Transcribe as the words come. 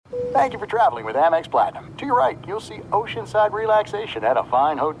Thank you for traveling with Amex Platinum. To your right, you'll see oceanside relaxation at a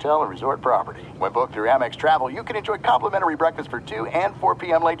fine hotel and resort property. When booked through Amex Travel, you can enjoy complimentary breakfast for 2 and 4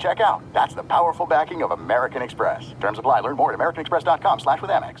 p.m. late checkout. That's the powerful backing of American Express. Terms apply. Learn more at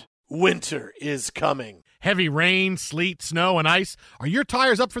americanexpress.com/withAmex. Winter is coming. Heavy rain, sleet, snow, and ice. Are your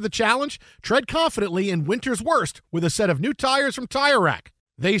tires up for the challenge? Tread confidently in winter's worst with a set of new tires from Tire Rack.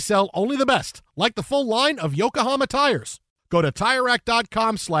 They sell only the best, like the full line of Yokohama tires. Go to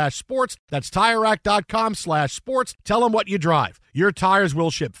TireRack.com/sports. That's TireRack.com/sports. Tell them what you drive. Your tires will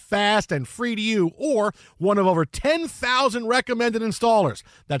ship fast and free to you or one of over 10,000 recommended installers.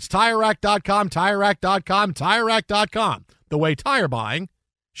 That's TireRack.com, TireRack.com, TireRack.com. The way tire buying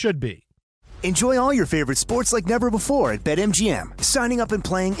should be. Enjoy all your favorite sports like never before at BetMGM. Signing up and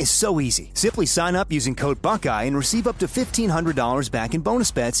playing is so easy. Simply sign up using code Buckeye and receive up to $1,500 back in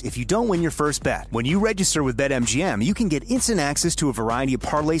bonus bets if you don't win your first bet. When you register with BetMGM, you can get instant access to a variety of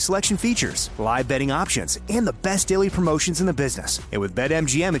parlay selection features, live betting options, and the best daily promotions in the business. And with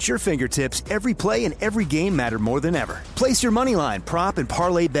BetMGM at your fingertips, every play and every game matter more than ever. Place your moneyline, prop, and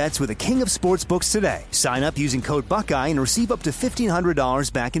parlay bets with the king of sportsbooks today. Sign up using code Buckeye and receive up to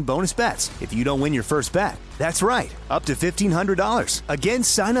 $1,500 back in bonus bets if you don't win your first bet. That's right, up to $1,500. Again,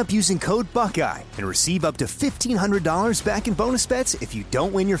 sign up using code Buckeye and receive up to $1,500 back in bonus bets if you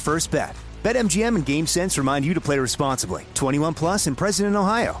don't win your first bet. BetMGM and GameSense remind you to play responsibly. 21 plus and present in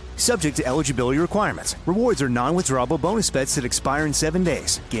Ohio. Subject to eligibility requirements. Rewards are non-withdrawable bonus bets that expire in 7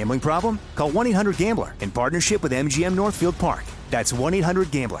 days. Gambling problem? Call 1-800-GAMBLER in partnership with MGM Northfield Park. That's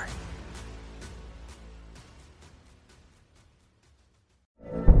 1-800-GAMBLER.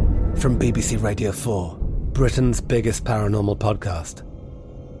 From BBC Radio 4, Britain's biggest paranormal podcast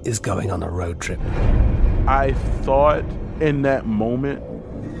is going on a road trip. I thought in that moment,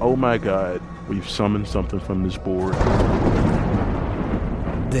 oh my God, we've summoned something from this board.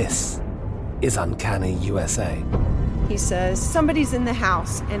 This is Uncanny USA. He says, somebody's in the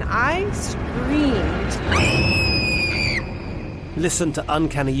house, and I screamed. Listen to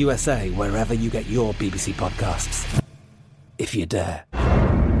Uncanny USA wherever you get your BBC podcasts, if you dare.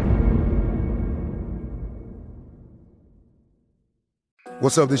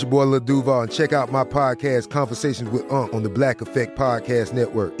 What's up, this your boy Lil Duval, and check out my podcast, Conversations with Unc, on the Black Effect Podcast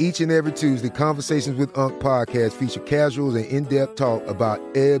Network. Each and every Tuesday, Conversations with Unc podcast feature casuals and in-depth talk about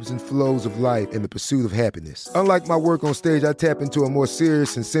ebbs and flows of life and the pursuit of happiness. Unlike my work on stage, I tap into a more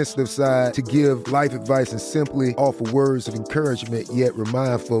serious and sensitive side to give life advice and simply offer words of encouragement, yet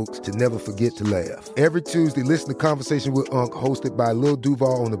remind folks to never forget to laugh. Every Tuesday, listen to Conversation with Unc, hosted by Lil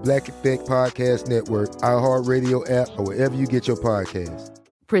Duval on the Black Effect Podcast Network, iHeartRadio app, or wherever you get your podcasts.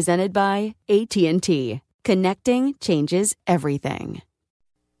 Presented by AT&T. Connecting changes everything.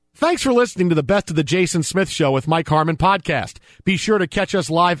 Thanks for listening to the Best of the Jason Smith Show with Mike Harmon podcast. Be sure to catch us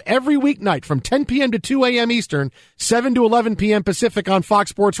live every weeknight from 10 p.m. to 2 a.m. Eastern, 7 to 11 p.m. Pacific on Fox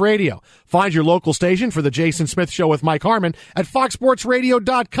Sports Radio. Find your local station for the Jason Smith Show with Mike Harmon at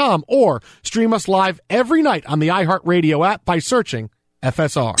foxsportsradio.com or stream us live every night on the iHeartRadio app by searching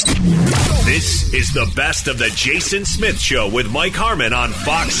FSR. This is the Best of the Jason Smith Show with Mike Harmon on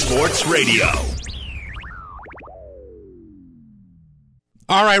Fox Sports Radio.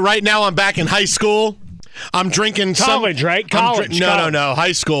 All right, right now I'm back in high school. I'm drinking college, right? College. No,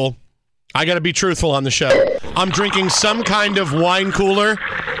 high school. I got to be truthful on the show. I'm drinking some kind of wine cooler.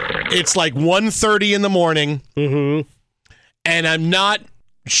 It's like 1:30 in the morning, and I'm not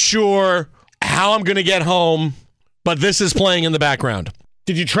sure how I'm going to get home, but this is playing in the background.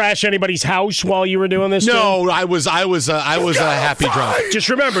 Did you trash anybody's house while you were doing this? No, I was a happy drunk. Just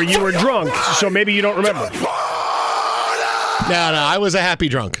remember, you were drunk, so maybe you don't remember. No, I was a happy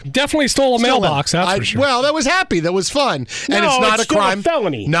drunk. Definitely stole a mailbox, that's for sure. Well, that was happy. That was fun. And it's not a crime. A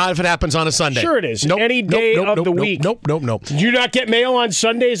felony. Not if it happens on a Sunday. Sure it is. Any day of the week. Nope. Do you not get mail on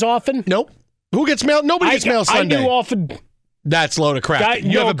Sundays often? Nope. Who gets mail? Nobody gets mail Sunday. I do often. That's a load of crap.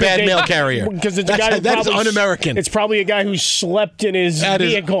 You have a bad mail carrier. Because it's a guy that is un-American. It's probably a guy who slept in his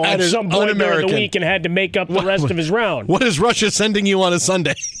vehicle at some point during the week and had to make up the rest of his round. What is Russia sending you on a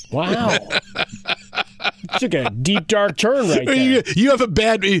Sunday? Wow. Took a deep, dark turn right there. You have a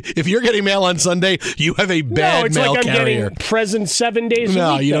bad... If you're getting mail on Sunday, you have a bad mail carrier. No, it's like I'm getting presents 7 days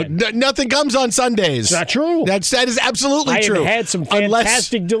a week. Nothing comes on Sundays. It's not true. That is absolutely true. I have had some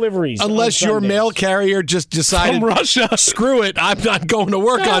fantastic deliveries. Unless your mail carrier just decided... From Russia. Screw it. I'm not going to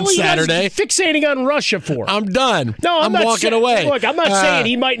work on Saturday. Fixating on Russia for? I'm done. No, I'm walking away. Look, I'm not saying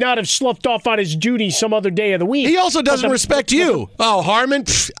he might not have sloughed off on his duty some other day of the week. He also doesn't respect you. Harmon,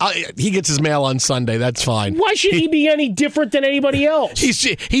 he gets his mail on Sunday. That's fine. fine. Why should he be any different than anybody else?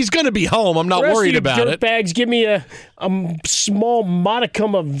 He's going to be home. I'm not worried about it. Dirtbags, give me a small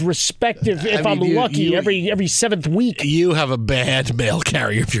modicum of respect if I'm lucky every seventh week. You have a bad mail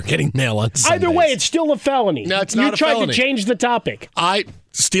carrier if you're getting mail on Sundays. Either way, it's still a felony. No, it's not a felony. You tried to change the topic.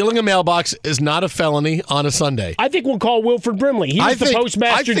 Stealing a mailbox is not a felony on a Sunday. I think we'll call Wilford Brimley. He was the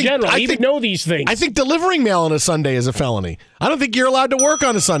postmaster general. He would know these things. I think delivering mail on a Sunday is a felony. I don't think you're allowed to work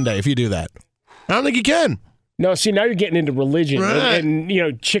on a Sunday if you do that. I don't think you can. No, see, now you're getting into religion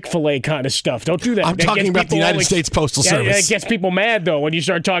and Chick-fil-A kind of stuff. Don't do that. I'm talking about the United States Postal Service. It gets people mad, though, when you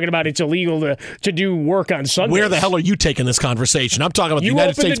start talking about it's illegal to do work on Sundays. Where the hell are you taking this conversation? I'm talking about the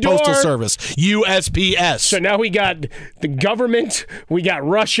United States Postal Service, USPS. So now we got the government, we got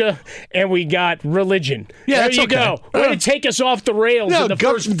Russia, and we got religion. Yeah, there you go. Way to take us off the rails in the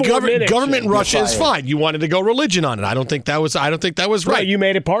first 4 minutes. Government Russia is fine. You wanted to go religion on it. I don't think that was right. You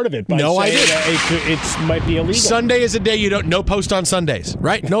made it part of it. No, I didn't. It might be illegal. Sunday is a day you don't no post on Sundays,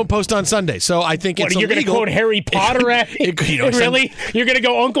 right? No post on Sundays. So I think it's illegal. You're going to quote Harry Potter at me? Really? You're going to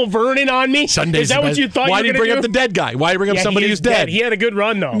go Uncle Vernon on me? Sundays. Is that what you thought you were going to do? Why did you bring up the dead guy? Why did you bring up somebody who's dead? He had a good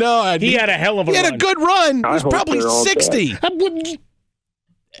run, though. No, he had a hell of a run. He had a good run. He was probably 60.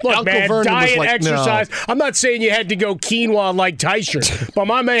 Look, Uncle man, Vernon diet, was exercise. No. I'm not saying you had to go quinoa like Tyson, but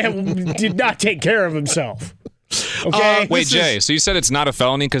my man did not take care of himself. Okay. Wait, Jay. So you said it's not a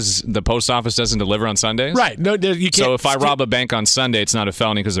felony because the post office doesn't deliver on Sundays? Right. No, you can't. So if I rob a bank on Sunday, it's not a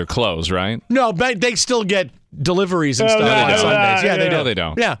felony because they're closed, right? No, they still get deliveries and stuff on Sundays. Yeah, they do. No, they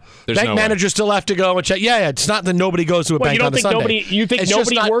don't. Yeah. There's bank managers still have to go and check. Yeah, it's not that nobody goes to a bank on a Sunday. You think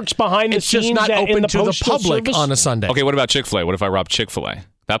nobody works behind the scenes? It's just not open to the public service? on a Sunday. Okay, what about Chick-fil-A? What if I rob Chick-fil-A?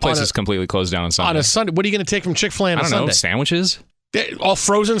 That place is completely closed down on Sunday. On a Sunday? What are you going to take from Chick-fil-A on a Sunday? I don't know. Sandwiches? All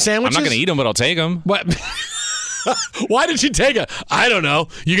frozen sandwiches? I'm not going to eat them, but I'll take them. What? Why did you take it? I don't know.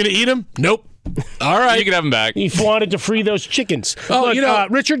 You going to eat them? Nope. All right. You can have them back. He wanted to free those chickens. Oh,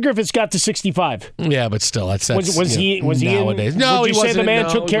 Look, Richard Griffiths got to 65. Yeah, but still, that's was he nowadays. No, he wasn't. Say the man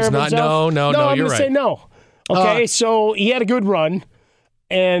took care of himself? No, I'm you're going to say no. Okay, so he had a good run,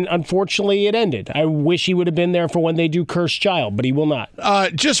 and unfortunately, it ended. I wish he would have been there for when they do Cursed Child, but he will not.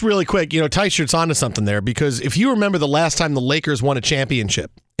 Just really quick, Tyshert's onto something there, because if you remember the last time the Lakers won a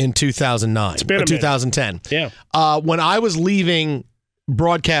championship in 2009 or 2010, when I was leaving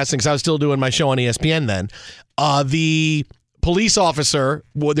broadcasting, because I was still doing my show on ESPN then, the police officer,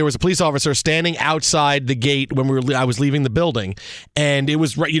 there was a police officer standing outside the gate when I was leaving the building, and it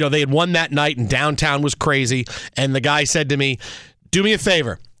was, they had won that night and downtown was crazy, and the guy said to me, "Do me a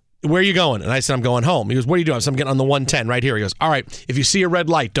favor. Where are you going?" And I said, "I'm going home." He goes, "What are you doing?" I said, "I'm getting on the 110 right here." He goes, "All right, if you see a red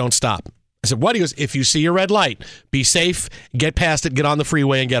light, don't stop." I said, "What?" He goes, "If you see a red light, be safe, get past it, get on the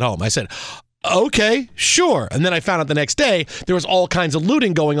freeway, and get home." I said, "Okay, sure." And then I found out the next day there was all kinds of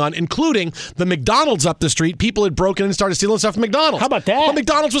looting going on, including the McDonald's up the street. People had broken in and started stealing stuff from McDonald's. How about that? Well,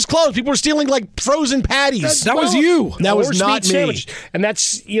 McDonald's was closed. People were stealing like frozen patties. That was you. That was not me. Sandwich. And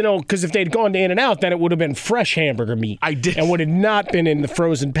that's, because if they'd gone to In-N-Out, then it would have been fresh hamburger meat. I did. And would have not been in the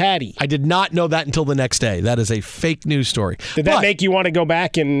frozen patty. I did not know that until the next day. That is a fake news story. Did that make you want to go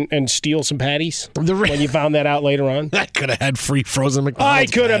back and steal some patties when you found that out later on? I could have had free frozen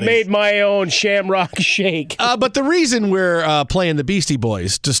McDonald's I could have made my own Shamrock shake. But the reason we're playing the Beastie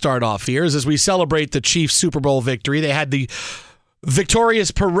Boys to start off here is as we celebrate the Chiefs Super Bowl victory. They had the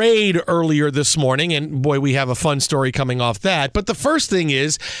victorious parade earlier this morning, and boy, we have a fun story coming off that. But the first thing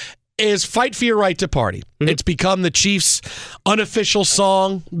is Fight for Your Right to Party. Mm-hmm. It's become the Chiefs' unofficial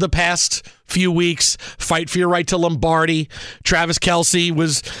song the past few weeks. Fight for Your Right to Lombardi. Travis Kelce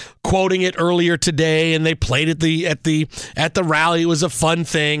was quoting it earlier today, and they played it at the rally. It was a fun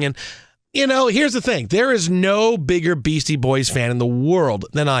thing, and here's the thing. There is no bigger Beastie Boys fan in the world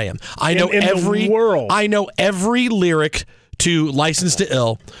than I am. I know every lyric to License to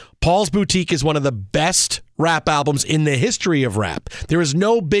Ill. Paul's Boutique is one of the best rap albums in the history of rap. There is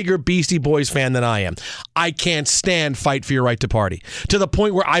no bigger Beastie Boys fan than I am. I can't stand Fight for Your Right to Party, to the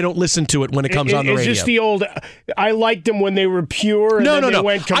point where I don't listen to it when it comes on the radio. It's just the old, I liked them when they were pure and then they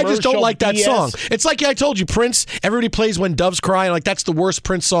went commercial. I just don't like that BS. song. It's like I told you, Prince, everybody plays When Doves Cry, and that's the worst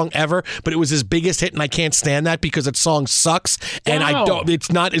Prince song ever, but it was his biggest hit, and I can't stand that because that song sucks, and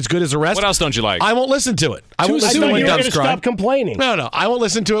it's not as good as the rest. What else don't you like? I won't listen to it. I won't listen to When Doves Cry. Stop complaining. No, I won't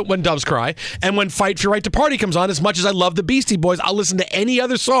listen to it when Doves Cry, and when Fight for Your Right to Party comes on, as much as I love the Beastie Boys, I'll listen to any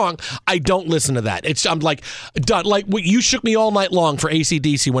other song. I don't listen to that. I'm like, done. Like, you shook me all night long for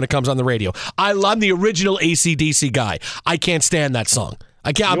AC/DC when it comes on the radio. I'm the original AC/DC guy. I can't stand that song.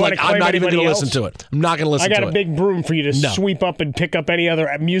 I can't. I'm not even going to listen to it. I'm not going to listen to it. I got a big broom for you to sweep up and pick up any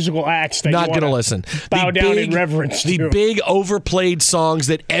other musical acts that not you going to listen. Bow down in reverence to. The big overplayed songs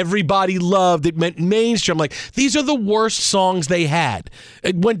that everybody loved that meant mainstream. Like, these are the worst songs they had.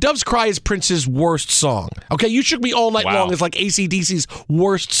 When Doves Cry is Prince's worst song. Okay, You Shook Me All Night Long is like AC/DC's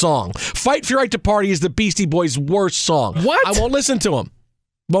worst song. Fight for Your Right to Party is the Beastie Boys' worst song. What? I won't listen to him.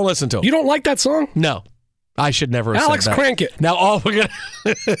 Won't listen to him. You don't like that song? No. I should never have Alex, said that. crank it. Now all we're gonna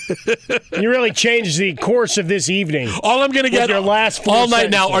You really changed the course of this evening. All I'm gonna get your last all night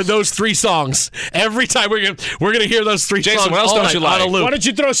now are those 3 songs. Every time we're gonna hear those 3 songs. Jason, what else don't you like? Why don't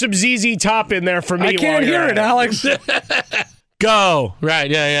you throw some ZZ Top in there for me? I can't hear it, Alex. Go.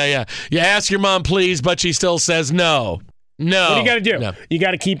 Right, yeah. You ask your mom, please, but she still says no. No. What do you got to do? No. You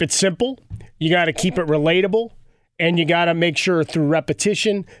got to keep it simple. You got to keep it relatable. And you got to make sure through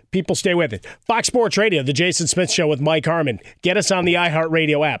repetition, people stay with it. Fox Sports Radio, The Jason Smith Show with Mike Harmon. Get us on the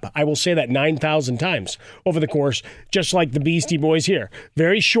iHeartRadio app. I will say that 9,000 times over the course, just like the Beastie Boys here.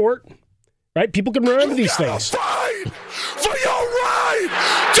 Very short, right? People can remember these things. Fight for your right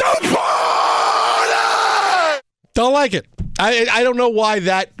to party! Don't like it. I don't know why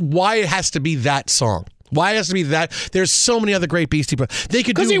it has to be that song. Why it has to be that? There's so many other great Beastie Boys.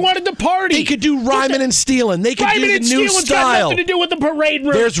 Because he wanted to party. They could do rhyming and stealing. They could do the new style. Got nothing to do with the parade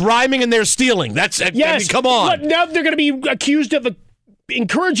route. There's rhyming and there's stealing. That's yes. I mean, come on. Look, now they're going to be accused of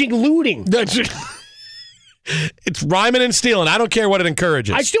encouraging looting. It's rhyming and stealing. I don't care what it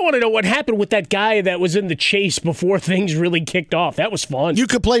encourages. I still want to know what happened with that guy that was in the chase before things really kicked off. That was fun. You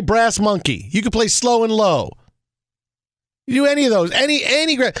could play Brass Monkey. You could play Slow and Low. You do any of those.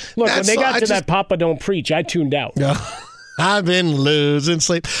 Any great. Look, when they got to that Papa Don't Preach, I tuned out. No. I've been losing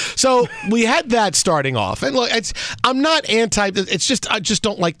sleep. So we had that starting off. And look, I'm not anti. It's just, I just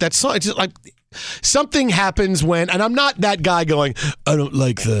don't like that song. It's just like something happens when, and I'm not that guy going, I don't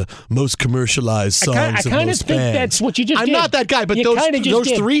like the most commercialized songs I kind of think that's what you just did. I'm not that guy, but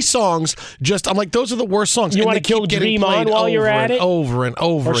those 3 songs, I'm like, those are the worst songs. You want to kill Dream On while you're at it? Over and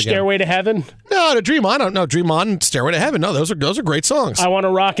over again. Or Stairway to Heaven? No, to Dream On. I don't know. Dream On and Stairway to Heaven. No, those are great songs. I Want to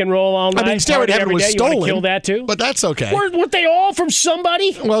Rock and Roll All Night. I mean, Stairway to Heaven was stolen. You want to kill that too? But that's okay. Weren't they all from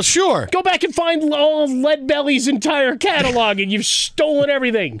somebody? Well, sure. Go back and find all Leadbelly's entire catalog and you've stolen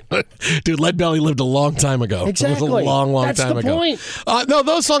everything. Dude, Leadbelly lived a long time ago. Exactly. It was a long time ago. That's the point. No,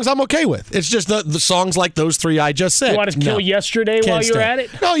 those songs I'm okay with. It's just the songs like those 3 I just said. You want to kill Yesterday while you're at it?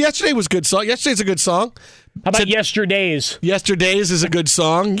 No, Yesterday was a good song. Yesterday's a good song. How about Yesterdays? Yesterdays is a good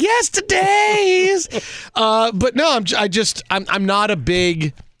song. Yesterdays. But no, I'm not a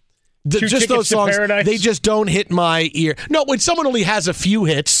big. Just those songs, they just don't hit my ear. No, when someone only has a few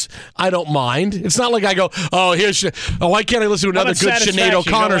hits, I don't mind. It's not like I go, why can't I listen to another good Sinead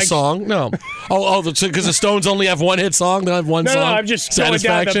O'Connor song? No. Because the Stones only have one hit song, they have one song? No, I'm just going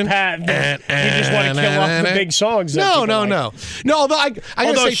down the path. You just want to kill off the big songs. No. No, although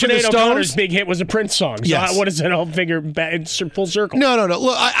although Sinead O'Connor's big hit was a Prince song. So yes. What does it all figure full circle? No.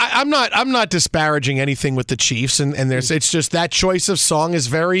 Look, I'm not disparaging anything with the Chiefs, and it's just that choice of song is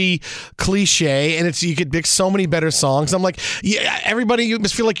very cliche, and you could pick so many better songs. I'm like, everybody, you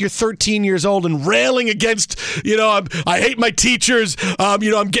must feel like you're 13 years old and railing against, I hate my teachers.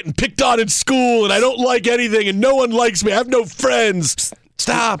 I'm getting picked on in school, and I don't like anything, and no one likes me. I have no friends.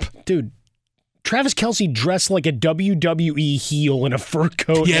 Stop, dude. Travis Kelce dressed like a WWE heel in a fur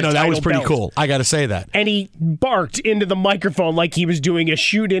coat. Yeah, no, that was pretty cool. I got to say that. And he barked into the microphone like he was doing a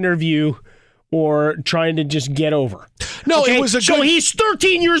shoot interview or trying to just get over. No, okay? It was a So he's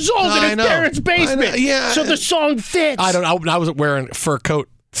 13 years old in his parents' basement. Yeah. So the song fits. I wasn't wearing a fur coat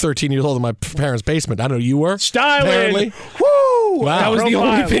 13 years old in my parents' basement. I don't know, you were? Styling. Apparently. Woo! Wow. That was the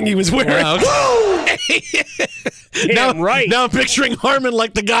only thing he was wearing. Wow. Right. Now I'm picturing Harmon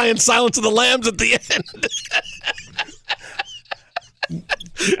like the guy in Silence of the Lambs at the end.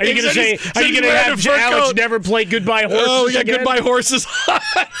 Are you going to say, are you going to have Alex never play Goodbye Horses? Oh, we got again? Goodbye Horses.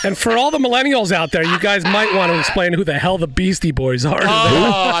 And for all the millennials out there, you guys might want to explain who the hell the Beastie Boys are.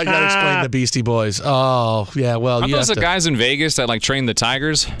 I got to explain the Beastie Boys. Oh, yeah, well, Are those the guys in Vegas that train the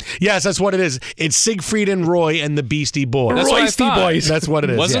Tigers? Yes, that's what it is. It's Siegfried and Roy and the Beastie Boys. That's Roysty Boys. That's what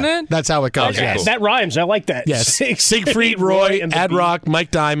it is. Wasn't it? That's how it goes. Okay, Yes. cool. That rhymes. I like that. Yes. Siegfried, Roy, Ad Rock, Mike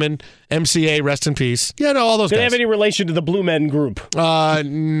Diamond, MCA, rest in peace. Yeah, no, all those Do guys. they have any relation to the Blue Men Group? No.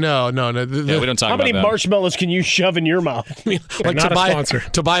 Yeah, we don't talk How about many that. marshmallows can you shove in your mouth? Like not a sponsor.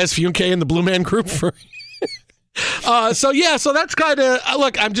 Tobias Funke and the Blue Man Group for. So that's kind of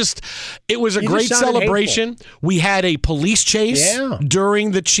look. It was a great celebration. We had a police chase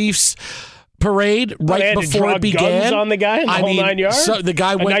during the Chiefs parade right before it began. Guns on the guy in the whole 9 yards. So the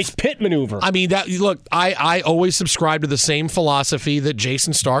guy went nice pit maneuver. I mean, I always subscribe to the same philosophy that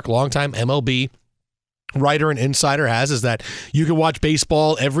Jason Stark, longtime MLB writer and insider, has, is that you can watch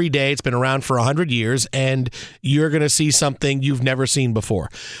baseball every day. It's been around for 100 years, and you're going to see something you've never seen before.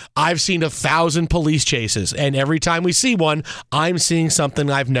 I've seen 1,000 police chases, and every time we see one, I'm seeing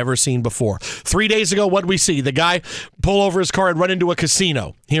something I've never seen before. 3 days ago, what'd we see? The guy pull over his car and run into a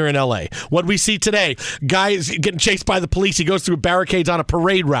casino here in L.A. What'd we see today? Guy is getting chased by the police. He goes through barricades on a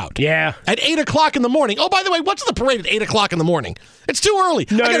parade route. Yeah. At 8 o'clock in the morning. Oh, by the way, what's the parade at 8 o'clock in the morning? It's too early.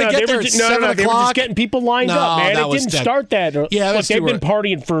 I got to get there at 7 o'clock. They were just getting people lined up, man. It didn't start that. Yeah, look, they've been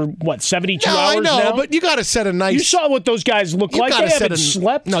partying for, 72 hours I know, now? but you got to set a nice... You saw what those guys look like. They haven't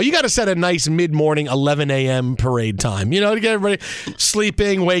slept. No, you got to set a nice mid-morning 11 a.m. parade time. To get everybody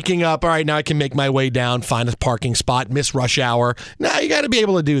sleeping, waking up. All right, now I can make my way down, find a parking spot, miss rush hour. No, you got to be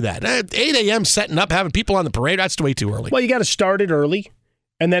able to do that. At 8 a.m. setting up, having people on the parade, that's way too early. Well, you got to start it early.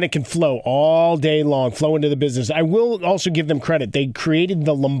 And then it can flow all day long, flow into the business. I will also give them credit. They created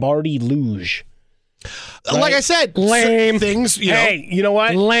the Lombardi Luge. Right? Like I said, lame things. Hey, you know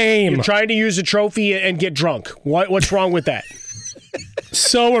what? Lame. You're trying to use a trophy and get drunk. What's wrong with that?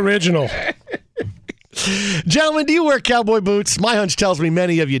 So original. Gentlemen, do you wear cowboy boots? My hunch tells me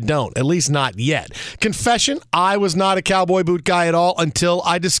many of you don't, at least not yet. Confession, I was not a cowboy boot guy at all until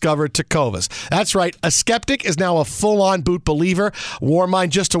I discovered Tecovas. That's right, a skeptic is now a full-on boot believer. Wore mine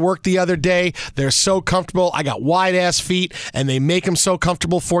just to work the other day. They're so comfortable. I got wide-ass feet, and they make them so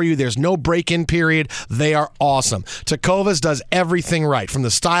comfortable for you. There's no break-in period. They are awesome. Tecovas does everything right, from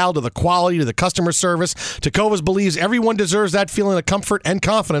the style to the quality to the customer service. Tecovas believes everyone deserves that feeling of comfort and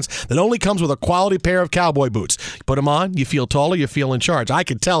confidence that only comes with a quality pair of cowboy boots. You put them on, you feel taller, you feel in charge. I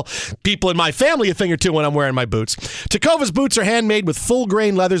can tell people in my family a thing or two when I'm wearing my boots. Tecovas boots are handmade with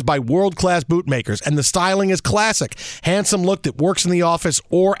full-grain leathers by world-class boot makers, and the styling is classic. Handsome look that works in the office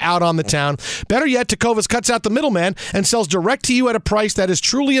or out on the town. Better yet, Tecovas cuts out the middleman and sells direct to you at a price that is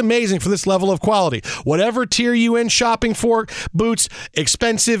truly amazing for this level of quality. Whatever tier you in shopping for boots,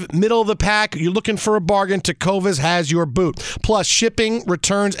 expensive, middle of the pack, you're looking for a bargain, Tecovas has your boot. Plus, shipping,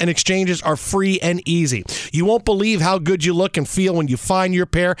 returns, and exchanges are free and easy. You won't believe how good you look and feel when you find your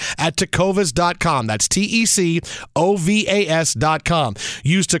pair at Tecovas.com. That's TECOVAS.com.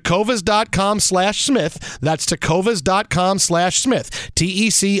 Use Tecovas.com/Smith. That's Tecovas.com/Smith.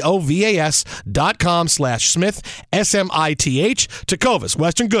 TECOVAS.com/Smith. SMITH. Tecovas,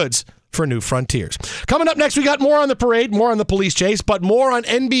 Western Goods for new frontiers. Coming up next, we got more on the parade, more on the police chase, but more on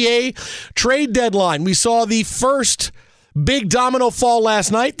NBA trade deadline. We saw the first big domino fall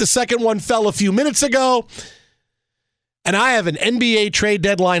last night. The second one fell a few minutes ago. And I have an NBA trade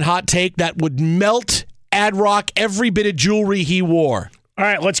deadline hot take that would melt Ad Rock every bit of jewelry he wore. All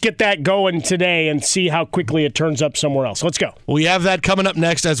right, let's get that going today and see how quickly it turns up somewhere else. Let's go. We have that coming up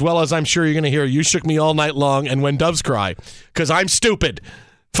next, as well as I'm sure you're going to hear You Shook Me All Night Long and When Doves Cry, because I'm stupid.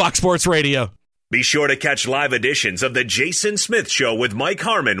 Fox Sports Radio. Be sure to catch live editions of The Jason Smith Show with Mike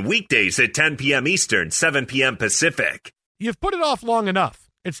Harmon weekdays at 10 p.m. Eastern, 7 p.m. Pacific. You've put it off long enough.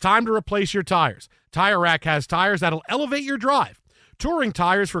 It's time to replace your tires. Tire Rack has tires that'll elevate your drive. Touring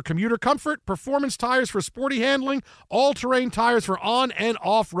tires for commuter comfort, performance tires for sporty handling, all-terrain tires for on- and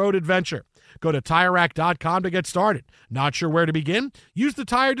off-road adventure. Go to TireRack.com to get started. Not sure where to begin? Use the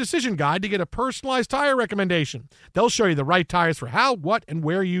Tire Decision Guide to get a personalized tire recommendation. They'll show you the right tires for how, what, and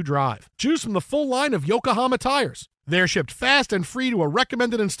where you drive. Choose from the full line of Yokohama tires. They're shipped fast and free to a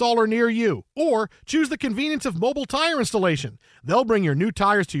recommended installer near you. Or choose the convenience of mobile tire installation. They'll bring your new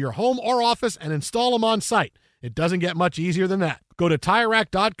tires to your home or office and install them on site. It doesn't get much easier than that. Go to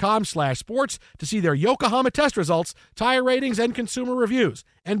TireRack.com/sports to see their Yokohama test results, tire ratings, and consumer reviews.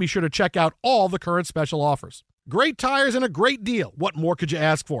 And be sure to check out all the current special offers. Great tires and a great deal. What more could you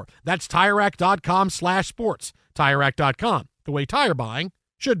ask for? That's TireRack.com/sports. TireRack.com, the way tire buying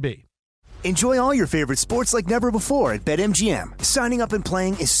should be. Enjoy all your favorite sports like never before at BetMGM. Signing up and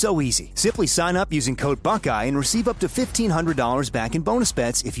playing is so easy. Simply sign up using code Buckeye and receive up to $1,500 back in bonus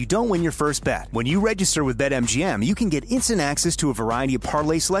bets if you don't win your first bet. When you register with BetMGM, you can get instant access to a variety of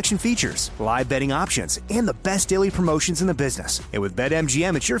parlay selection features, live betting options, and the best daily promotions in the business. And with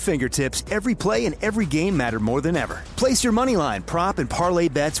BetMGM at your fingertips, every play and every game matter more than ever. Place your moneyline, prop, and parlay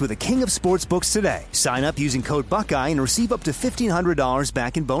bets with the king of sportsbooks today. Sign up using code Buckeye and receive up to $1,500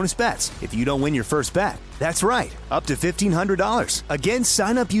 back in bonus bets if you don't win your first bet. That's right, up to $1,500. Again,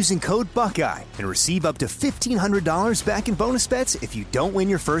 sign up using code Buckeye and receive up to $1,500 back in bonus bets if you don't win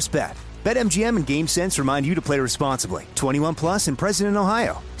your first bet. BetMGM and GameSense remind you to play responsibly. 21 plus and present in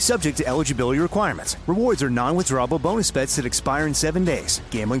Ohio. Subject to eligibility requirements. Rewards are non-withdrawable bonus bets that expire in 7 days.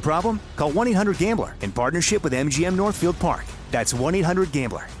 Gambling problem? Call 1-800-GAMBLER in partnership with MGM Northfield Park. That's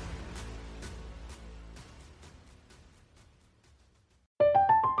 1-800-GAMBLER.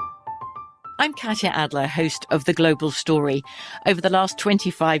 I'm Katya Adler, host of The Global Story. Over the last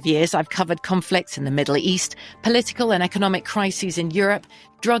 25 years, I've covered conflicts in the Middle East, political and economic crises in Europe,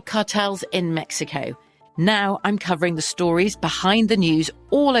 drug cartels in Mexico. Now I'm covering the stories behind the news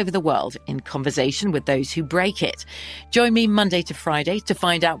all over the world in conversation with those who break it. Join me Monday to Friday to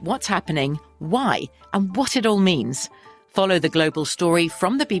find out what's happening, why, and what it all means. Follow The Global Story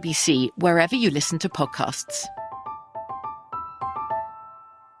from the BBC wherever you listen to podcasts.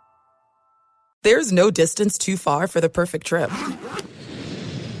 There's no distance too far for the perfect trip.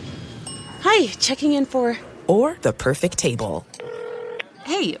 Hi, checking in for... Or the perfect table.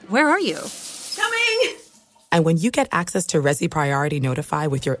 Hey, where are you? Coming! And when you get access to Resi Priority Notify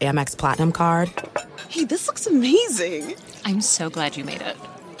with your Amex Platinum card... Hey, this looks amazing. I'm so glad you made it.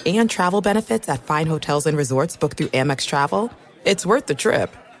 And travel benefits at fine hotels and resorts booked through Amex Travel, it's worth the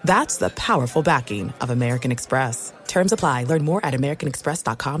trip. That's the powerful backing of American Express. Terms apply. Learn more at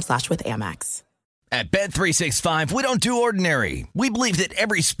americanexpress.com/withAmex. At Bet365, we don't do ordinary. We believe that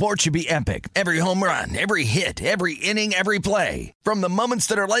every sport should be epic. Every home run, every hit, every inning, every play. From the moments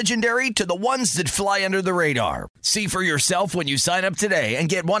that are legendary to the ones that fly under the radar. See for yourself when you sign up today and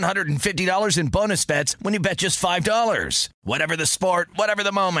get $150 in bonus bets when you bet just $5. Whatever the sport, whatever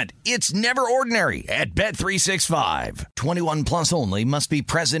the moment, it's never ordinary at Bet365. 21 plus only. Must be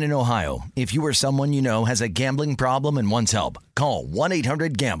present in Ohio. If you or someone you know has a gambling problem and wants help, call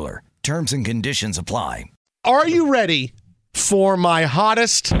 1-800-GAMBLER. Terms and conditions apply. Are you ready for my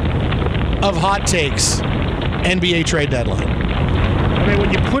hottest of hot takes NBA trade deadline? I mean,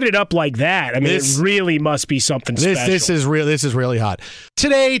 when you put it up like that, I mean, it really must be something special. This is really hot.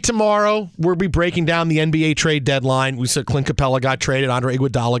 Today, tomorrow, we'll be breaking down the NBA trade deadline. We said Clint Capella got traded, Andre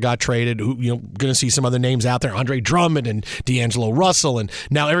Iguodala got traded. Going to see some other names out there, Andre Drummond and D'Angelo Russell, and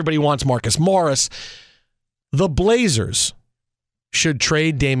now everybody wants Marcus Morris. The Blazers should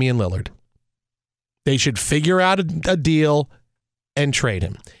trade Damian Lillard. They should figure out a deal and trade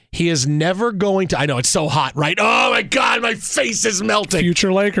him. He is never going to... I know, it's so hot, right? Oh, my God, my face is melting.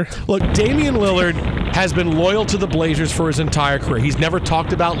 Future Laker. Look, Damian Lillard has been loyal to the Blazers for his entire career. He's never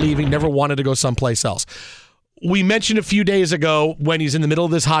talked about leaving, never wanted to go someplace else. We mentioned a few days ago when he's in the middle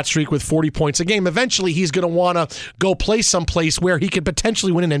of this hot streak with 40 points a game, eventually he's going to want to go play someplace where he could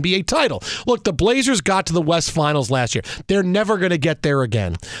potentially win an NBA title. Look, the Blazers got to the West Finals last year. They're never going to get there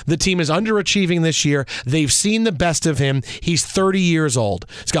again. The team is underachieving this year. They've seen the best of him. He's 30 years old.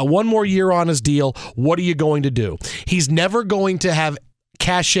 He's got one more year on his deal. What are you going to do? He's never going to have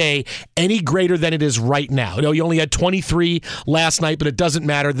cachet any greater than it is right now. He only had 23 last night, but it doesn't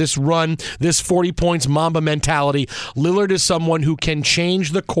matter. This run, this 40 points Mamba mentality, Lillard is someone who can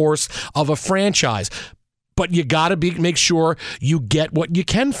change the course of a franchise. But you got to make sure you get what you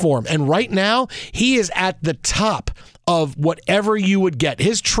can for him. And right now, he is at the top of whatever you would get.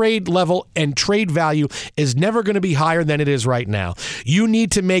 His trade level and trade value is never going to be higher than it is right now. You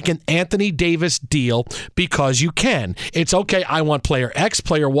need to make an Anthony Davis deal because you can. It's okay, I want player X,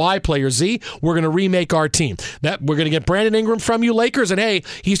 player Y, player Z. We're going to remake our team. We're going to get Brandon Ingram from you, Lakers, and hey,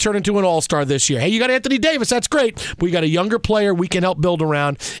 he's turned into an all-star this year. Hey, you got Anthony Davis, that's great. But we got a younger player we can help build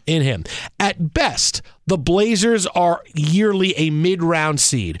around in him. At best, the Blazers are yearly a mid-round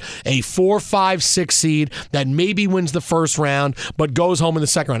seed, a 4, 5, 6 seed that maybe wins the first round but goes home in the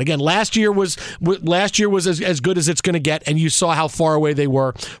second round. Again, last year was as good as it's going to get, and you saw how far away they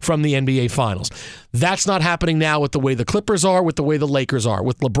were from the NBA Finals. That's not happening now with the way the Clippers are, with the way the Lakers are.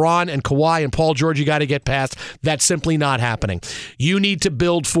 With LeBron and Kawhi and Paul George, you got to get past. That's simply not happening. You need to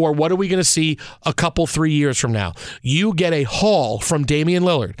build for what are we going to see a couple, 3 years from now. You get a haul from Damian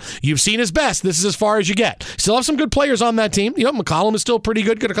Lillard. You've seen his best. This is as far as you get. Still have some good players on that team. McCollum is still pretty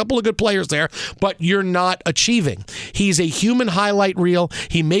good. Got a couple of good players there, but you're not achieving. He's a human highlight reel.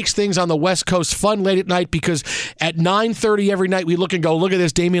 He makes things on the West Coast fun late at night because at 9:30 every night we look and go, look at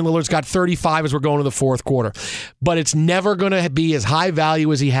this, Damian Lillard's got 35 as we're going to the fourth quarter. But it's never going to be as high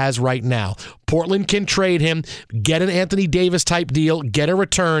value as he has right now. Portland can trade him, get an Anthony Davis type deal, get a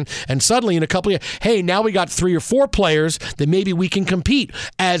return, and suddenly in a couple of years, hey, now we got 3 or 4 players that maybe we can compete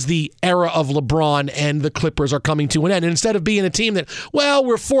as the era of LeBron and the Clippers are coming to an end. And instead of being a team that, well,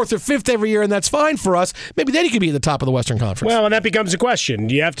 we're 4th or 5th every year and that's fine for us, maybe then he could be at the top of the Western Conference. Well, and that becomes a question.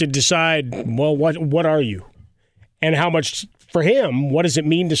 You have to decide, well, what are you? And how much, for him, what does it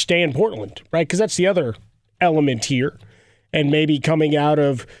mean to stay in Portland, right? Because that's the other element here. And maybe coming out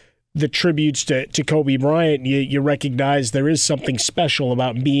of the tributes to Kobe Bryant, you recognize there is something special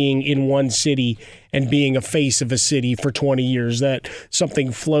about being in one city and being a face of a city for 20 years, that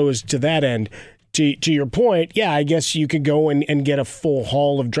something flows to that end. To your point, yeah, I guess you could go and get a full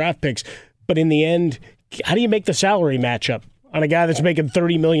haul of draft picks, but in the end, how do you make the salary matchup on a guy that's making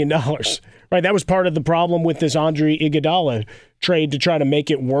 $30 million? Right, that was part of the problem with this Andre Iguodala trade, to try to make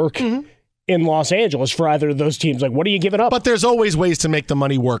it work in Los Angeles for either of those teams. Like, what are you giving up? But there's always ways to make the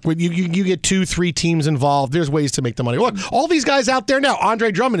money work. When you get 2-3 teams involved, there's ways to make the money work. All these guys out there now,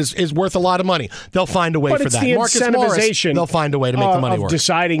 Andre Drummond is worth a lot of money. They'll find a way for that. Marcus Morris, they'll find a way to make the money work.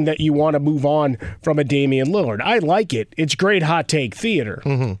 Deciding that you want to move on from a Damian Lillard. I like it. It's great hot take theater.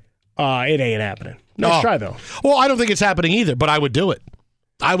 It ain't happening. Nice try, though. Well, I don't think it's happening either, but I would do it.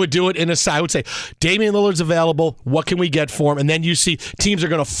 I would do it I would say, Damian Lillard's available. What can we get for him? And then you see teams are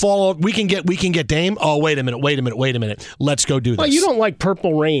going to follow. We can get Dame. Oh, wait a minute. Let's go do this. Well, you don't like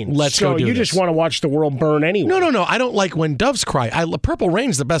Purple Rain. Let's go do this. You just want to watch the world burn anyway. No. I don't like When Doves Cry. Purple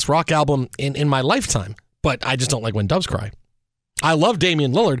Rain's the best rock album in my lifetime, but I just don't like When Doves Cry. I love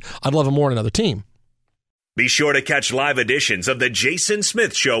Damian Lillard. I'd love him more on another team. Be sure to catch live editions of The Jason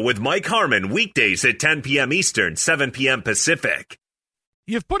Smith Show with Mike Harmon weekdays at 10 p.m. Eastern, 7 p.m. Pacific.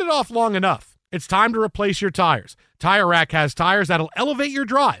 You've put it off long enough. It's time to replace your tires. Tire Rack has tires that'll elevate your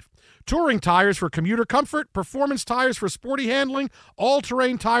drive. Touring tires for commuter comfort, performance tires for sporty handling,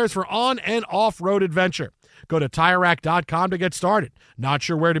 all-terrain tires for on- and off-road adventure. Go to TireRack.com to get started. Not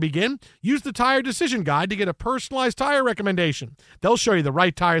sure where to begin? Use the Tire Decision Guide to get a personalized tire recommendation. They'll show you the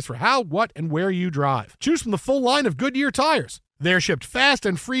right tires for how, what, and where you drive. Choose from the full line of Goodyear tires. They're shipped fast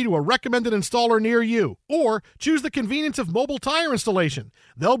and free to a recommended installer near you. Or choose the convenience of mobile tire installation.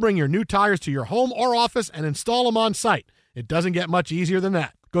 They'll bring your new tires to your home or office and install them on site. It doesn't get much easier than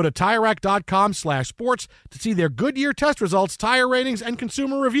that. Go to TireRack.com/sports to see their Goodyear test results, tire ratings, and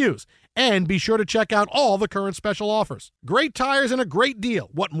consumer reviews. And be sure to check out all the current special offers. Great tires and a great deal.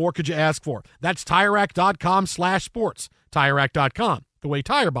 What more could you ask for? That's TireRack.com/sports. TireRack.com, the way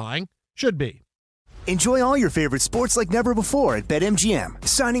tire buying should be. Enjoy all your favorite sports like never before at BetMGM.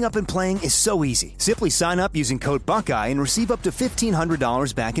 Signing up and playing is so easy. Simply sign up using code Buckeye and receive up to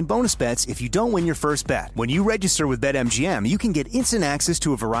 $1,500 back in bonus bets if you don't win your first bet. When you register with BetMGM, you can get instant access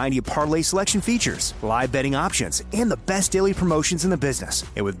to a variety of parlay selection features, live betting options, and the best daily promotions in the business.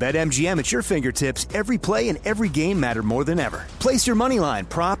 And with BetMGM at your fingertips, every play and every game matter more than ever. Place your moneyline,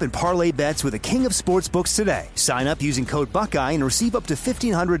 prop, and parlay bets with the king of sportsbooks today. Sign up using code Buckeye and receive up to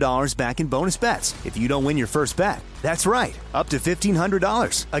 $1,500 back in bonus bets if you don't win your first bet. That's right, up to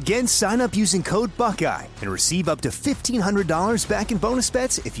 $1,500. Again, sign up using code Buckeye and receive up to $1,500 back in bonus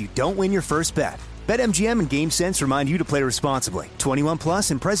bets if you don't win your first bet. BetMGM and GameSense remind you to play responsibly. 21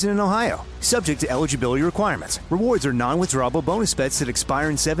 plus and present in Ohio. Subject to eligibility requirements. Rewards are non-withdrawable bonus bets that expire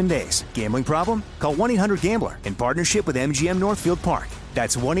in 7 days. Gambling problem? Call 1-800-GAMBLER in partnership with MGM Northfield Park.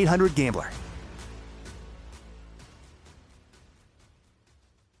 That's 1-800-GAMBLER.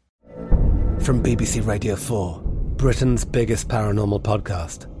 From BBC Radio 4, Britain's biggest paranormal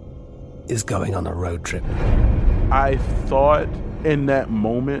podcast is going on a road trip. I thought in that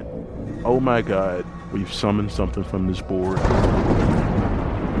moment, oh my God, we've summoned something from this board.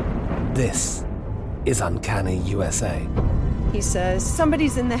 This is Uncanny USA. He says,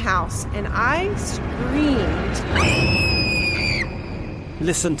 somebody's in the house, and I screamed.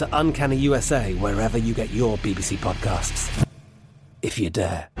 Listen to Uncanny USA wherever you get your BBC podcasts, if you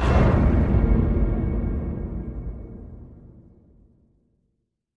dare.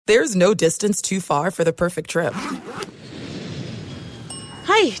 There's no distance too far for the perfect trip.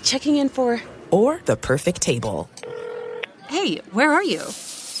 Hi, checking in for... Or the perfect table. Hey, where are you?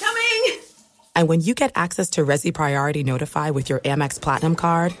 Coming! And when you get access to Resi Priority Notify with your Amex Platinum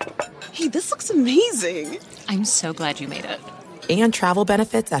card... Hey, this looks amazing. I'm so glad you made it. And travel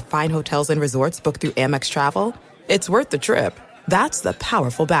benefits at fine hotels and resorts booked through Amex Travel, it's worth the trip. That's the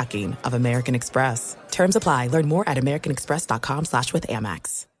powerful backing of American Express. Terms apply. Learn more at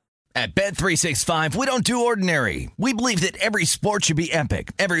americanexpress.com/withAmex. At Bet365, we don't do ordinary. We believe that every sport should be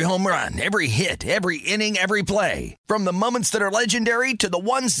epic. Every home run, every hit, every inning, every play. From the moments that are legendary to the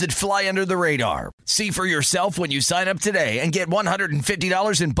ones that fly under the radar. See for yourself when you sign up today and get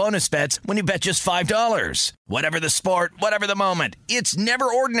 $150 in bonus bets when you bet just $5. Whatever the sport, whatever the moment, it's never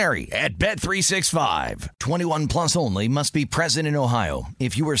ordinary at Bet365. 21 plus only. Must be present in Ohio.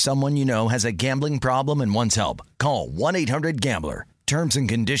 If you or someone you know has a gambling problem and wants help, call 1-800-GAMBLER. Terms and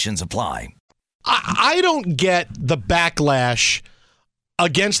conditions apply. I don't get the backlash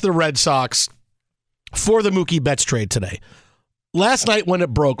against the Red Sox for the Mookie Betts trade today. Last night when it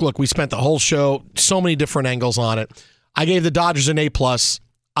broke, look, we spent the whole show, so many different angles on it. I gave the Dodgers an A+.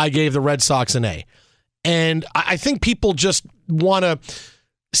 I gave the Red Sox an A. And I think people just want to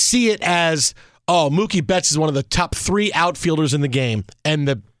see it as, oh, Mookie Betts is one of the top 3 outfielders in the game, and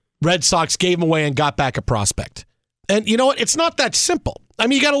the Red Sox gave him away and got back a prospect. And you know what? It's not that simple. I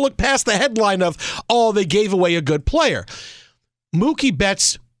mean, you got to look past the headline of, oh, they gave away a good player. Mookie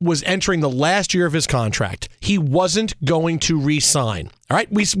Betts was entering the last year of his contract. He wasn't going to re-sign. All right?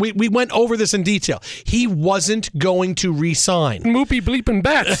 We went over this in detail. He wasn't going to re-sign. Mookie bleeping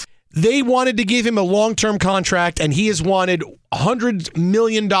Betts. They wanted to give him a long-term contract, and he has wanted $100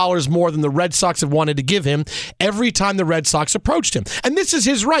 million more than the Red Sox have wanted to give him every time the Red Sox approached him. And this is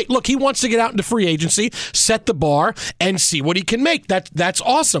his right. Look, he wants to get out into free agency, set the bar, and see what he can make. That's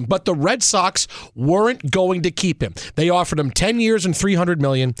awesome. But the Red Sox weren't going to keep him. They offered him 10 years and $300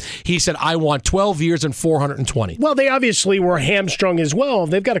 million. He said, I want 12 years and $420. Well, they obviously were hamstrung as well.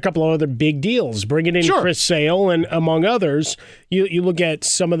 They've got a couple of other big deals, bringing in Chris Sale and among others. You look at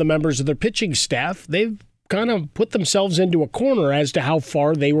some of the members of their pitching staff, they've kind of put themselves into a corner as to how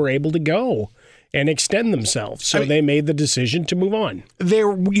far they were able to go and extend themselves. So they made the decision to move on.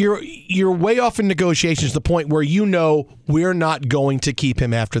 You're way off in negotiations to the point where you know we're not going to keep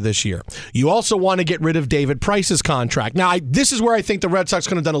him after this year. You also want to get rid of David Price's contract. Now, this is where I think the Red Sox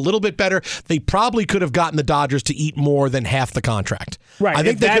could have done a little bit better. They probably could have gotten the Dodgers to eat more than half the contract. Right. I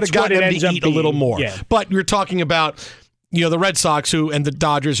think they could have gotten them to eat a little more. Yeah. But you're talking about the Red Sox and the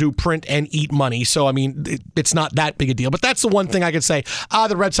Dodgers who print and eat money. So, I mean, it's not that big a deal. But that's the one thing I could say.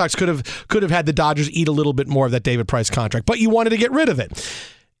 The Red Sox could have had the Dodgers eat a little bit more of that David Price contract. But you wanted to get rid of it.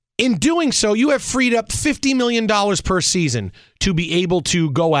 In doing so, you have freed up $50 million per season to be able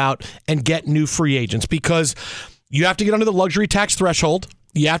to go out and get new free agents because you have to get under the luxury tax threshold.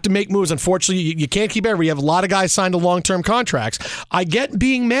 You have to make moves. Unfortunately, you can't keep everybody. You have a lot of guys signed to long-term contracts. I get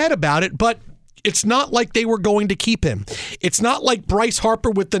being mad about it, but it's not like they were going to keep him. It's not like Bryce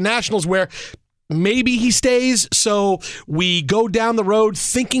Harper with the Nationals where maybe he stays, so we go down the road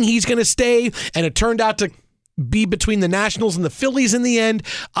thinking he's going to stay, and it turned out to be between the Nationals and the Phillies in the end.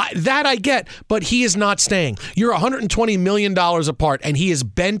 That I get, but he is not staying. You're $120 million apart, and he is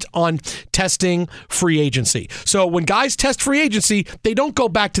bent on testing free agency. So when guys test free agency, they don't go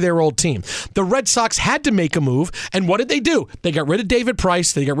back to their old team. The Red Sox had to make a move, and what did they do? They got rid of David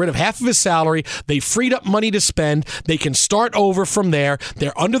Price. They got rid of half of his salary. They freed up money to spend. They can start over from there.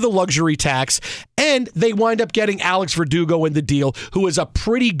 They're under the luxury tax, and they wind up getting Alex Verdugo in the deal, who is a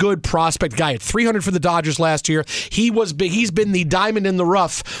pretty good prospect guy. At $300 for the Dodgers last year. He's been the diamond in the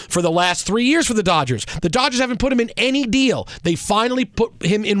rough for the last 3 years for the Dodgers. The Dodgers haven't put him in any deal. They finally put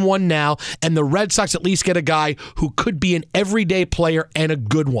him in one now, and the Red Sox at least get a guy who could be an everyday player and a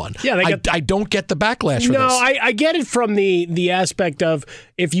good one. Yeah, I don't get the backlash for this. No, I get it from the aspect of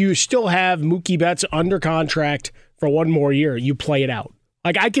if you still have Mookie Betts under contract for one more year, you play it out.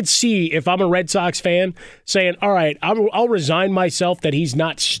 Like, I could see if I'm a Red Sox fan saying, all right, I'll resign myself that he's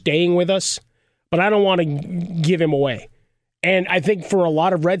not staying with us, but I don't want to give him away. And I think for a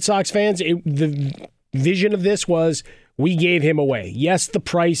lot of Red Sox fans, the vision of this was we gave him away. Yes, the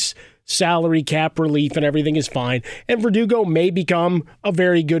price, salary cap relief, and everything is fine. And Verdugo may become a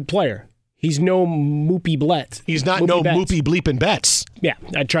very good player. He's no Mookie Betts. He's not Mookie bleeping Betts. Yeah,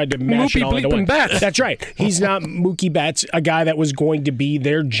 I tried to mash it all into one. Betts. That's right. He's not Mookie Betts, a guy that was going to be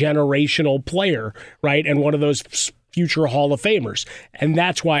their generational player, right? And one of those future Hall of Famers. And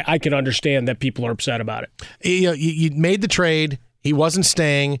that's why I can understand that people are upset about it. You made the trade. He wasn't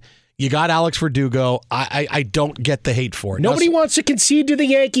staying. You got Alex Verdugo. I don't get the hate for it. Nobody wants to concede to the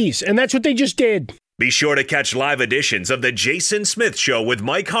Yankees, and that's what they just did. Be sure to catch live editions of The Jason Smith Show with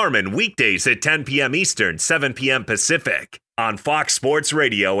Mike Harmon weekdays at 10 p.m. Eastern, 7 p.m. Pacific on Fox Sports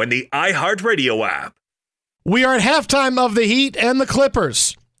Radio and the iHeartRadio app. We are at halftime of the Heat and the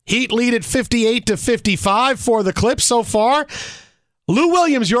Clippers. Heat lead at 58-55 for the Clips so far. Lou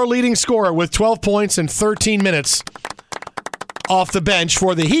Williams, your leading scorer, with 12 points in 13 minutes off the bench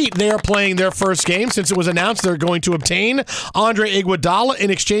for the Heat. They are playing their first game since it was announced they're going to obtain Andre Iguodala in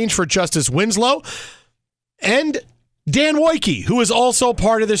exchange for Justice Winslow. And Dan Wojcicki, who is also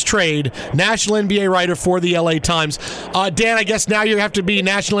part of this trade, national NBA writer for the LA Times. Dan, I guess now you have to be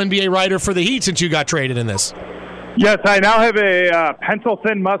national NBA writer for the Heat since you got traded in this. Yes, I now have a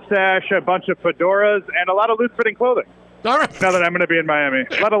pencil-thin mustache, a bunch of fedoras, and a lot of loose-fitting clothing. All right. Now that I'm going to be in Miami.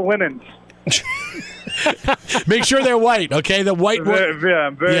 A lot of linens. Make sure they're white, okay? The white one.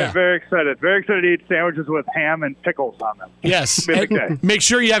 I'm very excited. Very excited to eat sandwiches with ham and pickles on them. Yes. Make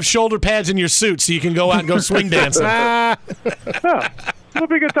sure you have shoulder pads in your suit so you can go out and go swing dancing. it'll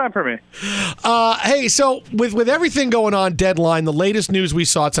be a good time for me. Hey, so with everything going on, deadline, the latest news we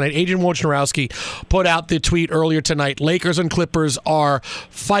saw tonight, Adrian Wojnarowski put out the tweet earlier tonight. Lakers and Clippers are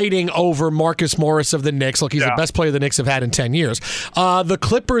fighting over Marcus Morris of the Knicks. Look, he's the best player the Knicks have had in 10 years. The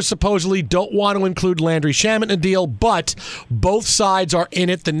Clippers supposedly don't want to include Landry Shamet in a deal, but both sides are in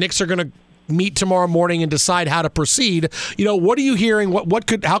it. The Knicks are going to meet tomorrow morning and decide how to proceed. What are you hearing?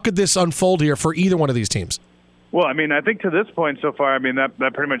 How could this unfold here for either one of these teams? Well, I mean, I think to this point so far, I mean, that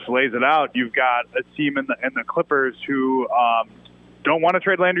pretty much lays it out. You've got a team in the Clippers who don't want to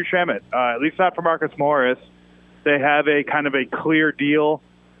trade Landry Shamet, at least not for Marcus Morris. They have a kind of a clear deal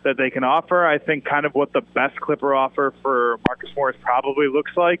that they can offer. I think kind of what the best Clipper offer for Marcus Morris probably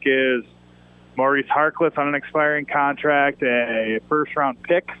looks like is Maurice Harkless on an expiring contract, a first-round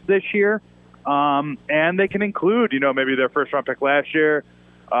pick this year, and they can include, maybe their first-round pick last year,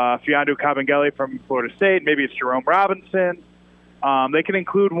 Fiondu Kabengele from Florida State. Maybe it's Jerome Robinson. They can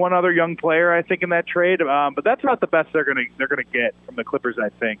include one other young player, I think, in that trade. But that's about the best they're gonna get from the Clippers, I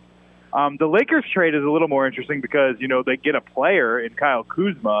think. The Lakers trade is a little more interesting because they get a player in Kyle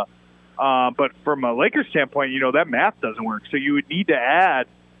Kuzma, but from a Lakers standpoint, that math doesn't work. So you would need to add,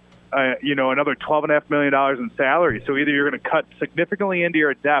 another $12.5 million in salary. So either you're going to cut significantly into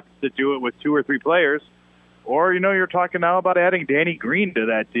your depth to do it with 2 or 3 players, or, you're talking now about adding Danny Green to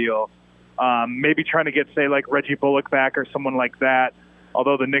that deal. Maybe trying to get, say, like Reggie Bullock back or someone like that,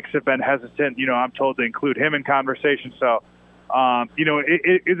 although the Knicks have been hesitant, I'm told to include him in conversation. So,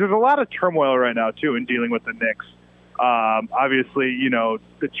 there's a lot of turmoil right now, too, in dealing with the Knicks. Obviously,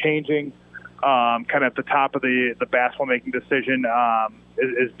 the changing kind of at the top of the basketball-making decision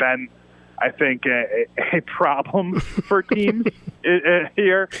has been, I think, a problem for teams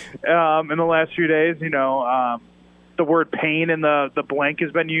here in the last few days. The word pain in the blank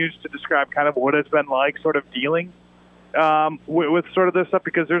has been used to describe kind of what it's been like sort of dealing with sort of this stuff,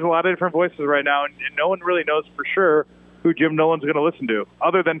 because there's a lot of different voices right now, and no one really knows for sure who Jim Nolan's going to listen to,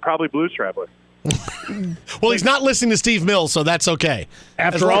 other than probably Blues Traveler. Well, he's not listening to Steve Mills, so that's okay.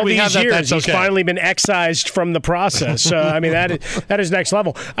 After all these years, he's finally been excised from the process. I mean, that is next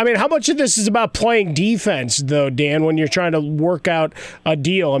level. I mean, how much of this is about playing defense, though, Dan, when you're trying to work out a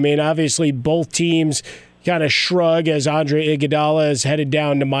deal? I mean, obviously, both teams kind of shrug as Andre Iguodala is headed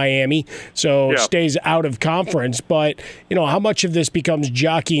down to Miami, so stays out of conference. But, how much of this becomes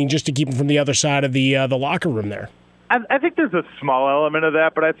jockeying just to keep him from the other side of the locker room there? I think there's a small element of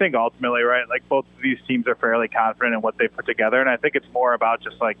that, but I think ultimately, right, like both of these teams are fairly confident in what they put together, and I think it's more about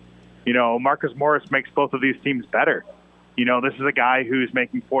just like, Marcus Morris makes both of these teams better. This is a guy who's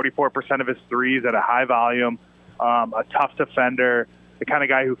making 44% of his threes at a high volume, a tough defender, the kind of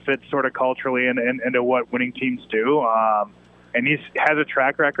guy who fits sort of culturally into what winning teams do, and he has a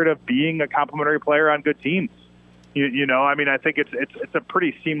track record of being a complementary player on good teams. I mean, I think it's a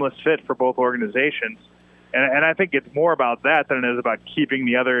pretty seamless fit for both organizations. And I think it's more about that than it is about keeping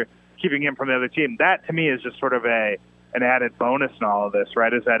him from the other team. That to me is just sort of an added bonus in all of this,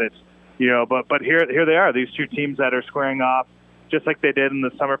 right? Is that it's but here they are, these two teams that are squaring off just like they did in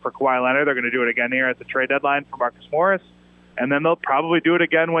the summer for Kawhi Leonard. They're going to do it again here at the trade deadline for Marcus Morris, and then they'll probably do it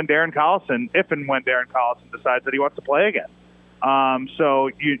again when Darren Collison, if and when Darren Collison decides that he wants to play again. So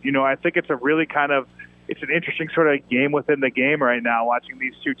I think it's a really it's an interesting sort of game within the game right now, watching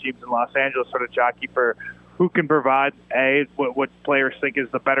these two teams in Los Angeles sort of jockey for who can provide, A, what players think is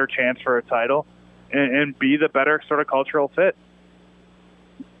the better chance for a title, and B, the better sort of cultural fit.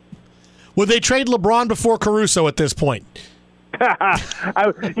 Would they trade LeBron before Caruso at this point? When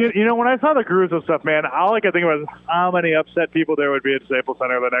I saw the Caruso stuff, man, all I could think was how many upset people there would be at Staples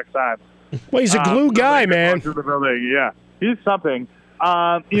Center the next time. Well, he's a glue guy, man. Yeah, he's something.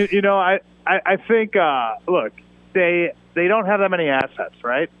 I think, look, they don't have that many assets,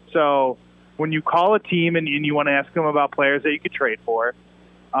 right? So when you call a team and you want to ask them about players that you could trade for,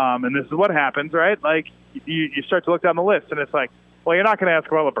 and this is what happens, right? Like, you start to look down the list, and it's like, well, you're not going to ask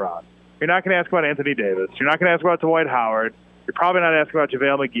about LeBron. You're not going to ask about Anthony Davis. You're not going to ask about Dwight Howard. You're probably not asking about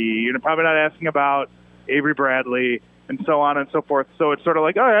JaVale McGee. You're probably not asking about Avery Bradley, and so on and so forth. So it's sort of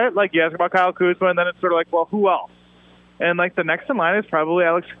like, all right, like you ask about Kyle Kuzma, and then it's sort of like, well, who else? And like the next in line is probably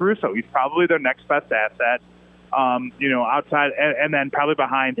Alex Caruso. He's probably their next best asset, outside, and then probably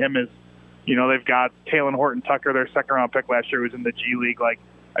behind him is, they've got Talen Horton-Tucker, their second-round pick last year, who was in the G League. Like,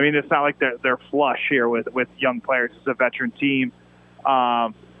 I mean, it's not like they're flush here with young players. It's a veteran team,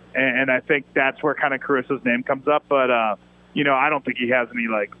 and I think that's where kind of Caruso's name comes up. But I don't think he has any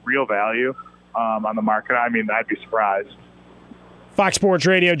like real value on the market. I mean, I'd be surprised. Fox Sports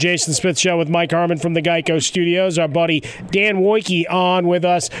Radio, Jason Smith Show with Mike Harmon from the Geico Studios. Our buddy Dan Wojcicki on with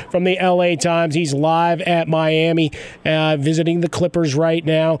us from the LA Times. He's live at Miami, visiting the Clippers right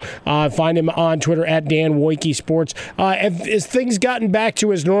now. Find him on Twitter at Dan Wojcicki Sports. Has things gotten back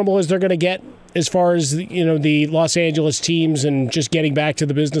to as normal as they're going to get as far as the Los Angeles teams and just getting back to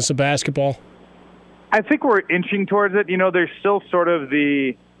the business of basketball? I think we're inching towards it. There's still sort of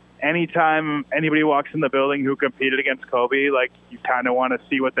the anytime anybody walks in the building who competed against Kobe, like, you kind of want to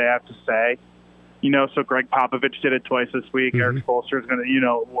see what they have to say. So Greg Popovich did it twice this week. Mm-hmm. Eric Spoelstra's going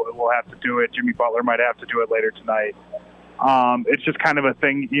to, will have to do it. Jimmy Butler might have to do it later tonight. It's just kind of a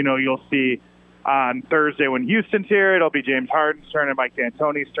thing, you'll see on Thursday when Houston's here. It'll be James Harden's turn and Mike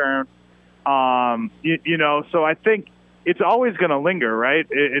D'Antoni's turn. So I think it's always going to linger, right?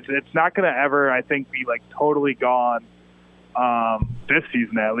 It's not going to ever, I think, be like totally gone this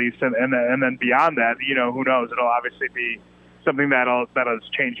season at least, and then beyond that, who knows? It'll obviously be something that'll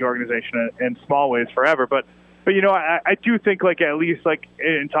change the organization in small ways forever. But I do think, like, at least like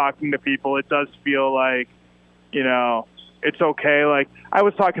in talking to people, it does feel like it's okay. Like, I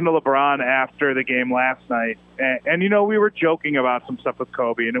was talking to LeBron after the game last night, and we were joking about some stuff with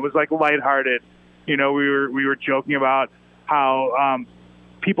Kobe, and it was like lighthearted. We were joking about how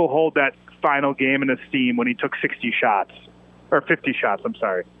people hold that final game in esteem when he took 60 shots. Or 50 shots, I'm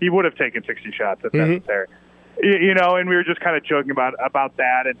sorry. He would have taken 60 shots if necessary. And we were just kind of joking about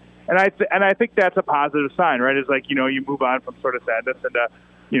that. And I think that's a positive sign, right? It's like, you move on from sort of sadness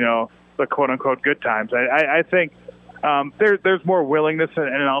into, the quote-unquote good times. I think there's more willingness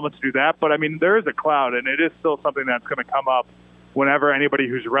and an element to do that. But, I mean, there is a cloud, and it is still something that's going to come up whenever anybody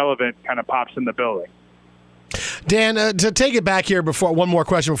who's relevant kind of pops in the building. Dan, to take it back here, one more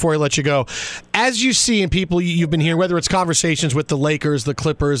question before I let you go. As you see in people you've been hearing, whether it's conversations with the Lakers, the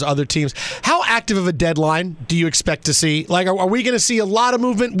Clippers, other teams, how active of a deadline do you expect to see? Like, are we going to see a lot of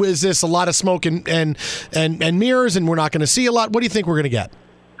movement? Is this a lot of smoke and mirrors, and we're not going to see a lot? What do you think we're going to get?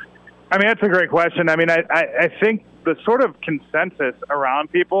 I mean, that's a great question. I mean, I think the sort of consensus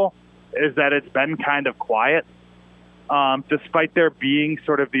around people is that it's been kind of quiet. Despite there being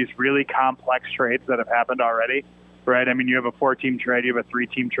sort of these really complex trades that have happened already, right? I mean, you have a 4-team trade, you have a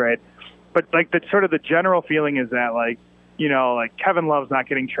 3-team trade, but like the general feeling is that like Kevin Love's not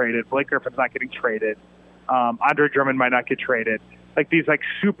getting traded, Blake Griffin's not getting traded, Andre Drummond might not get traded. Like these like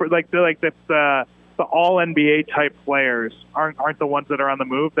super the all NBA type players aren't the ones that are on the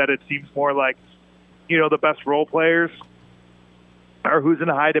move. That it seems more like the best role players are who's in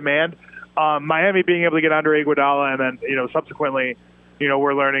high demand. Miami being able to get Andre Iguodala, and then subsequently,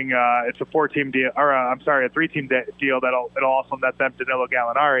 we're learning it's a 4-team deal, or a 3-team deal it'll also net them Danilo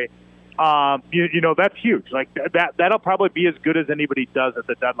Gallinari. That's huge. Like that'll probably be as good as anybody does at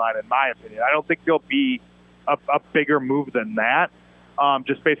the deadline, in my opinion. I don't think there'll be a bigger move than that,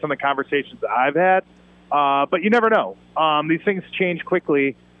 just based on the conversations that I've had. But you never know. These things change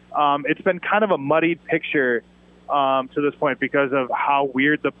quickly. It's been kind of a muddied picture to this point because of how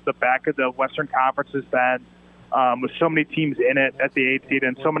weird the back of the Western Conference has been, with so many teams in it at the 8th seed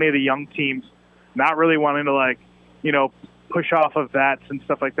and so many of the young teams not really wanting to push off of vets and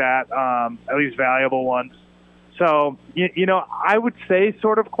stuff like that, at least valuable ones. So, I would say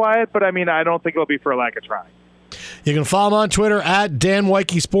sort of quiet, but I mean, I don't think it'll be for a lack of trying. You can follow him on Twitter at Dan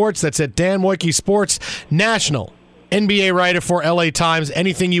Wojcicki Sports. That's at Dan Wojcicki Sports, national NBA writer for LA Times.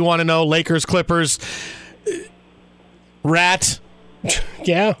 Anything you want to know, Lakers, Clippers, Rat,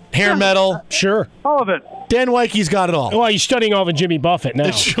 yeah, hair metal, sure, all of it. Dan Wojcicki's got it all. Well, he's studying all the Jimmy Buffett now.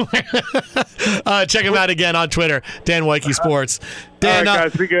 Check him out again on Twitter, Dan Wojcicki Sports. Dan, all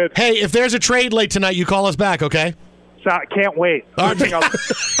right, guys, be good. Hey, if there's a trade late tonight, you call us back, okay? Can't wait.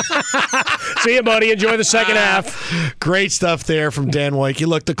 See you, buddy. Enjoy the second half. Great stuff there from Dan Wojcicki.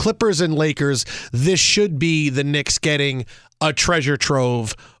 Look, the Clippers and Lakers, this should be the Knicks getting a treasure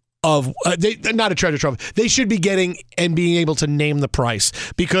trove of not a treasure trove. They should be getting and being able to name the price,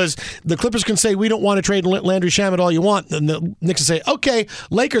 because the Clippers can say, we don't want to trade Landry Shamet all you want, and the Knicks will say, okay,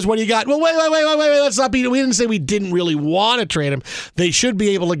 Lakers, what do you got? Well, wait, let's not be. We didn't say we didn't really want to trade him. They should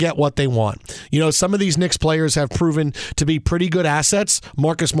be able to get what they want. Some of these Knicks players have proven to be pretty good assets.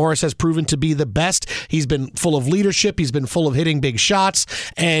 Marcus Morris has proven to be the best. He's been full of leadership. He's been full of hitting big shots,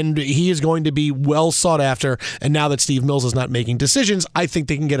 and he is going to be well sought after. And now that Steve Mills is not making decisions, I think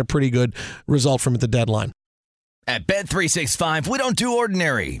they can get a pretty good result from at the deadline. At Bet365, we don't do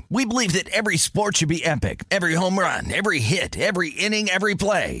ordinary. We believe that every sport should be epic. Every home run, every hit, every inning, every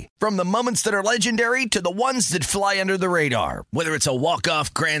play. From the moments that are legendary to the ones that fly under the radar. Whether it's a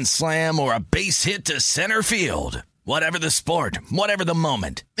walk-off grand slam or a base hit to center field. Whatever the sport, whatever the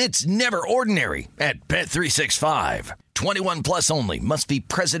moment, it's never ordinary at Bet365. 21 plus only. Must be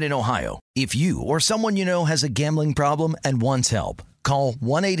present in Ohio. If you or someone you know has a gambling problem and wants help, call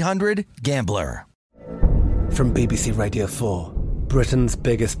 1-800-GAMBLER. From BBC Radio 4, Britain's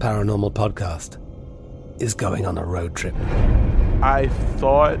biggest paranormal podcast is going on a road trip. I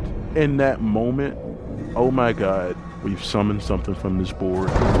thought in that moment, oh my God, we've summoned something from this board.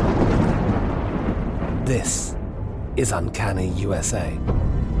 This is Uncanny USA.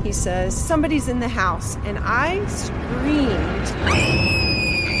 He says, somebody's in the house, and I screamed.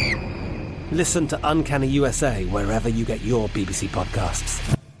 Listen to Uncanny USA wherever you get your BBC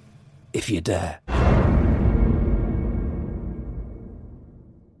podcasts, if you dare.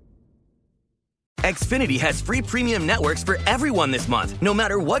 Xfinity has free premium networks for everyone this month, no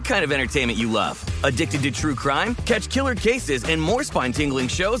matter what kind of entertainment you love. Addicted to true crime? Catch killer cases and more spine-tingling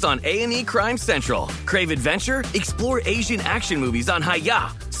shows on A&E Crime Central. Crave adventure? Explore Asian action movies on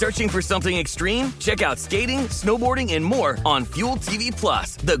Hayya. Searching for something extreme? Check out skating, snowboarding, and more on Fuel TV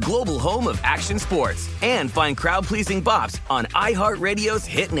Plus, the global home of action sports. And find crowd-pleasing bops on iHeartRadio's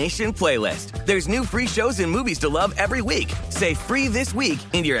Hit Nation playlist. There's new free shows and movies to love every week. Say free this week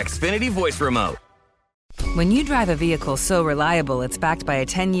in your Xfinity voice remote. When you drive a vehicle so reliable it's backed by a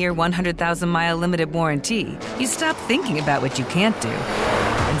 10-year, 100,000-mile limited warranty, you stop thinking about what you can't do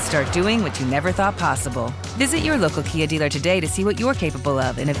and start doing what you never thought possible. Visit your local Kia dealer today to see what you're capable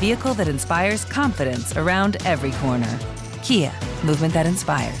of in a vehicle that inspires confidence around every corner. Kia, movement that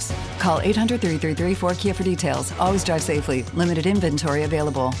inspires. Call 800-333-4KIA for details. Always drive safely. Limited inventory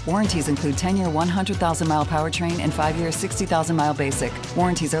available. Warranties include 10-year 100,000-mile powertrain and 5-year 60,000-mile basic.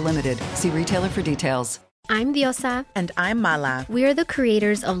 Warranties are limited. See retailer for details. I'm Diosa. And I'm Mala. We are the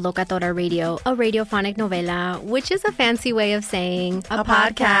creators of Locatora Radio, a radiophonic novela, which is a fancy way of saying a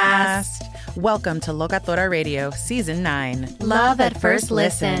podcast. Welcome to Locatora Radio, Season 9. Love at first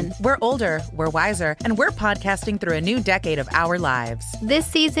listen. We're older, we're wiser, and we're podcasting through a new decade of our lives. This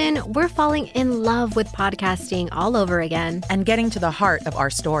season, we're falling in love with podcasting all over again. And getting to the heart of our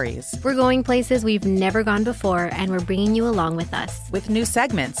stories. We're going places we've never gone before, and we're bringing you along with us. With new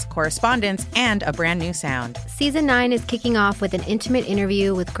segments, correspondence, and a brand new sound. Season 9 is kicking off with an intimate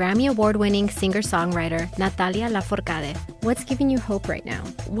interview with Grammy Award-winning singer-songwriter Natalia Lafourcade. What's giving you hope right now?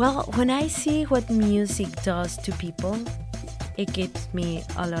 Well, when I see what music does to people, it gives me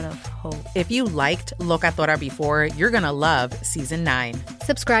a lot of hope. If you liked Locatora before, you're going to love Season 9.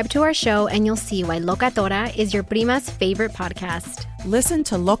 Subscribe to our show and you'll see why Locatora is your prima's favorite podcast. Listen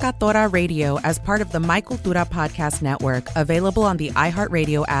to Locatora Radio as part of the My Cultura Podcast Network, available on the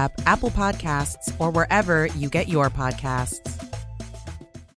iHeartRadio app, Apple Podcasts, or wherever you get your podcasts.